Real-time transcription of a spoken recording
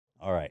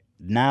All right.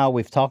 Now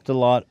we've talked a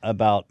lot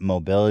about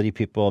mobility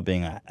people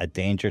being a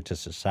danger to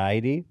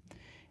society,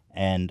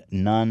 and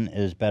none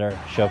is better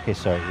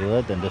showcase our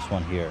Ela than this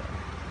one here.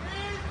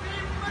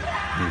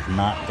 He's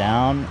not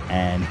down,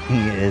 and he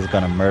is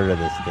gonna murder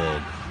this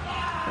dude.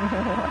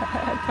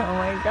 Oh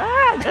my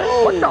god!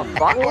 What the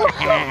fuck?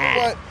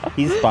 What?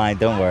 He's fine.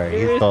 Don't worry.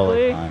 He's totally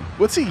Seriously? fine.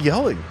 What's he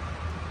yelling?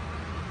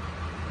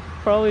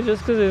 Probably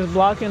just because he's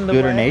blocking the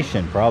Scooter way.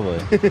 Nation, probably.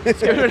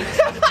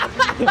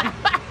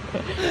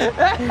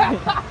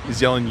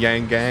 He's yelling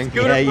Yang Gang.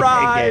 Scooter Yeah,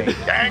 pride.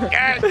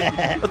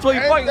 gang, That's what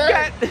you fucking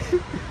get.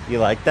 You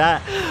like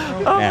that?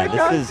 Oh Yeah, my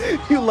God. this is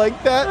You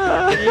like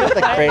that?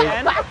 the Play crazy.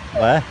 again.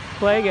 What?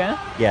 Play again.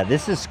 Yeah,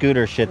 this is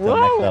Scooter shit to the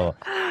next Whoa.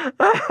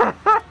 level.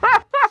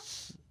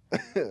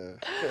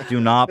 Do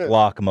not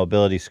block a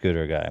mobility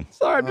scooter guy.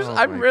 Sorry,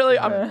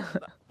 I'm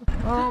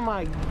Oh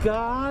my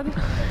god.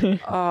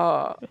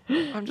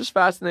 I'm just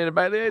fascinated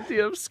by the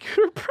idea of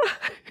scooter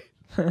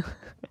pride.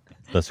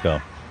 Let's go.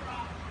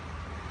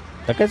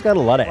 That guy's got a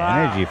lot of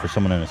Wow. energy for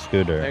someone in a I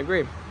scooter.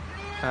 agree.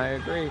 I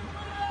agree.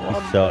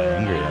 He's so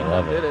angry. I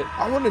love Did it. it.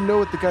 I want to know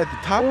what the guy at the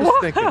top is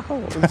thinking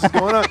when this is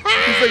going on.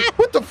 He's like,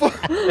 what the fuck?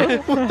 What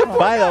the fuck?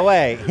 By the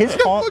way, his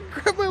home,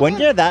 Grab my when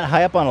leg. you're that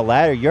high up on a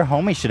ladder, your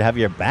homie should have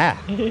your back.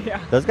 Yeah.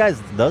 Those guys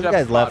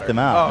Jeff left Spotter. him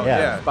out. Oh, yeah.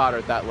 yeah. Spotter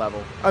at that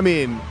level. I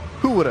mean,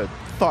 who would have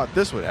thought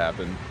this would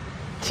happen?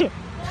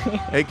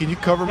 Hey, can you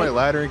cover my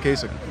ladder in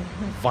case a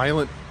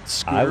violent I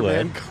scooter would.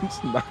 man comes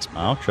and knocks me?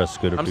 I don't trust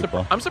scooter I'm,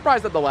 people. I'm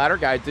surprised that the ladder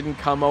guy didn't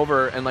come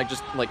over and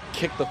just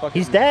kick the fucking.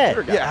 He's dead.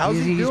 scooter guy. Yeah, how's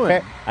he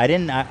doing? I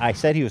didn't. I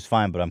said he was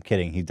fine, but I'm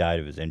kidding. He died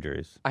of his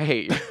injuries. I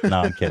hate you. No,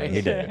 I'm kidding.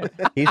 He did.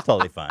 He's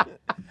totally fine.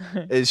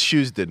 His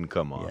shoes didn't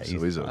come off, Yeah, so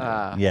he's he's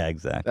okay. Yeah,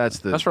 exactly. That's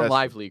That's from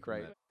Live Leak,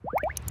 right?